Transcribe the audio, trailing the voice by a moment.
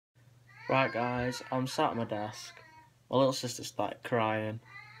Right guys, I'm sat at my desk, my little sister started crying,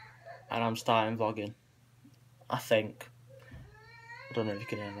 and I'm starting vlogging. I think. I don't know if you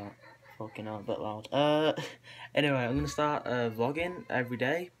can hear that. Fucking hell, a bit loud. Anyway, I'm going to start vlogging every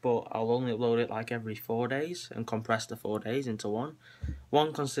day, but I'll only upload it like every 4 days and compress the 4 days into one. One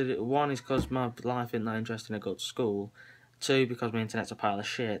is because my life isn't that interesting, I go to school. 2, because my internet's a pile of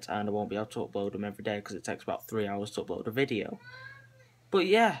shit and I won't be able to upload them every day because it takes about 3 hours to upload a video. But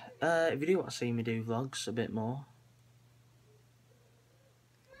yeah, if you do want to see me do vlogs a bit more,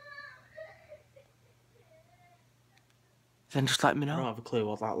 then just let me know. I don't have a clue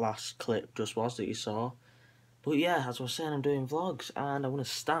what that last clip just was that you saw. But yeah, as I was saying, I'm doing vlogs, and I want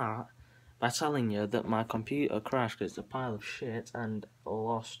to start by telling you that my computer crashed because it's a pile of shit and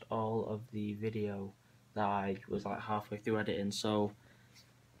lost all of the video that I was like halfway through editing, so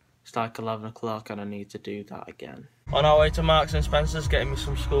it's like 11 o'clock and I need to do that again. On our way to Marks and Spencer's getting me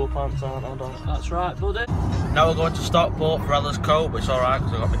some school pants on. Hold on. That's right, buddy. Now we're going to Stockport for Ella's coat, but it's alright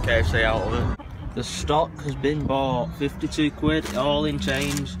because I got the KFC out of it. The stock has been bought, 52 quid, all in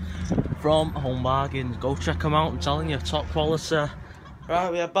change, from Home Bargains. Go check them out, I'm telling you, top quality.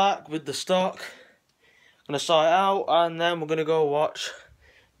 Right, we are back with the stock. I'm going to sort it out and then we're going to go watch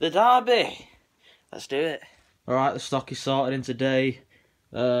the derby. Let's do it. Alright, the stock is sorted in today.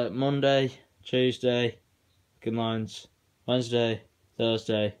 Monday, Tuesday, good lines, Wednesday,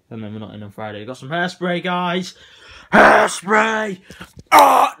 Thursday, and then we're not in on Friday. Got some hairspray, guys. Hairspray!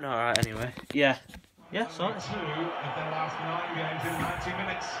 Oh! No, alright, anyway. Yeah. Yeah, sorry. 2 of their last 9 games in 90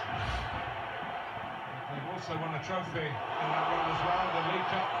 minutes. They've also won a trophy in that run as well, the League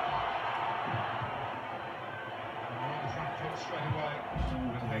Cup. And on the front foot straight away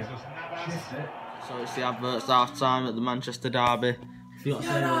with Jesus Navas. So it's the adverts half time at the Manchester derby.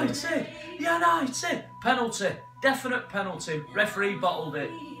 United! Penalty! Definite penalty. Referee bottled it.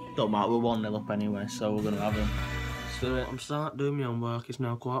 Don't matter, we're 1-0 up anyway, so we're going to have him. I'm starting doing my homework. It's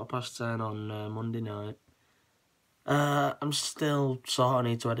now 10:15 on Monday night. I'm still sort of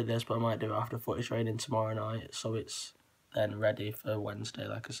need to edit this, but I might do it after footy training tomorrow night, so it's then ready for Wednesday,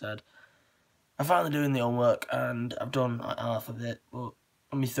 like I said. I'm finally doing the homework, and I've done like half of it, but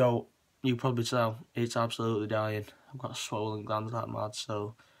on my throat, you probably tell, it's absolutely dying. I've got swollen glands like mad,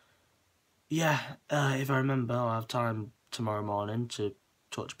 so yeah, if I remember, I'll have time tomorrow morning to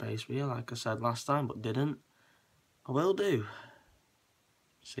touch base with you, like I said last time, but didn't. I will do.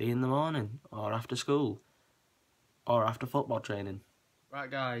 See you in the morning, or after school, or after football training. Right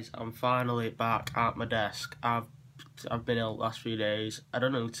guys, I'm finally back at my desk. I've been ill the last few days. I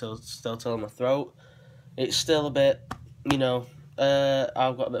don't know, still telling my throat. It's still a bit, you know,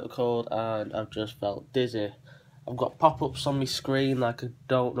 I've got a bit of a cold and I've just felt dizzy. I've got pop-ups on my screen like I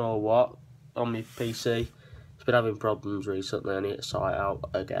don't know what on my PC. It's been having problems recently, I need to sort it out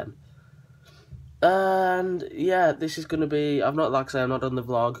again. And yeah, this is going to be, I've not done the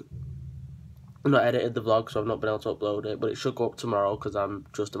vlog. I've not edited the vlog, so I've not been able to upload it, but it should go up tomorrow because I'm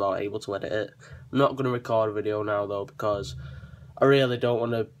just about able to edit it. I'm not going to record a video now though because I really don't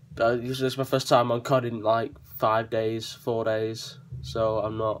want to. This is my first time on COD in like 4 days, so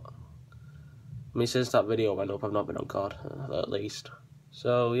I'm not. I mean, since that video went up, I've not been on COD at least.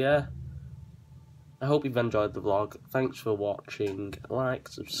 So yeah. I hope you've enjoyed the vlog. Thanks for watching. Like,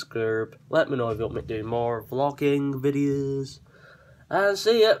 subscribe. Let me know if you want me to do more vlogging videos. And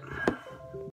see ya.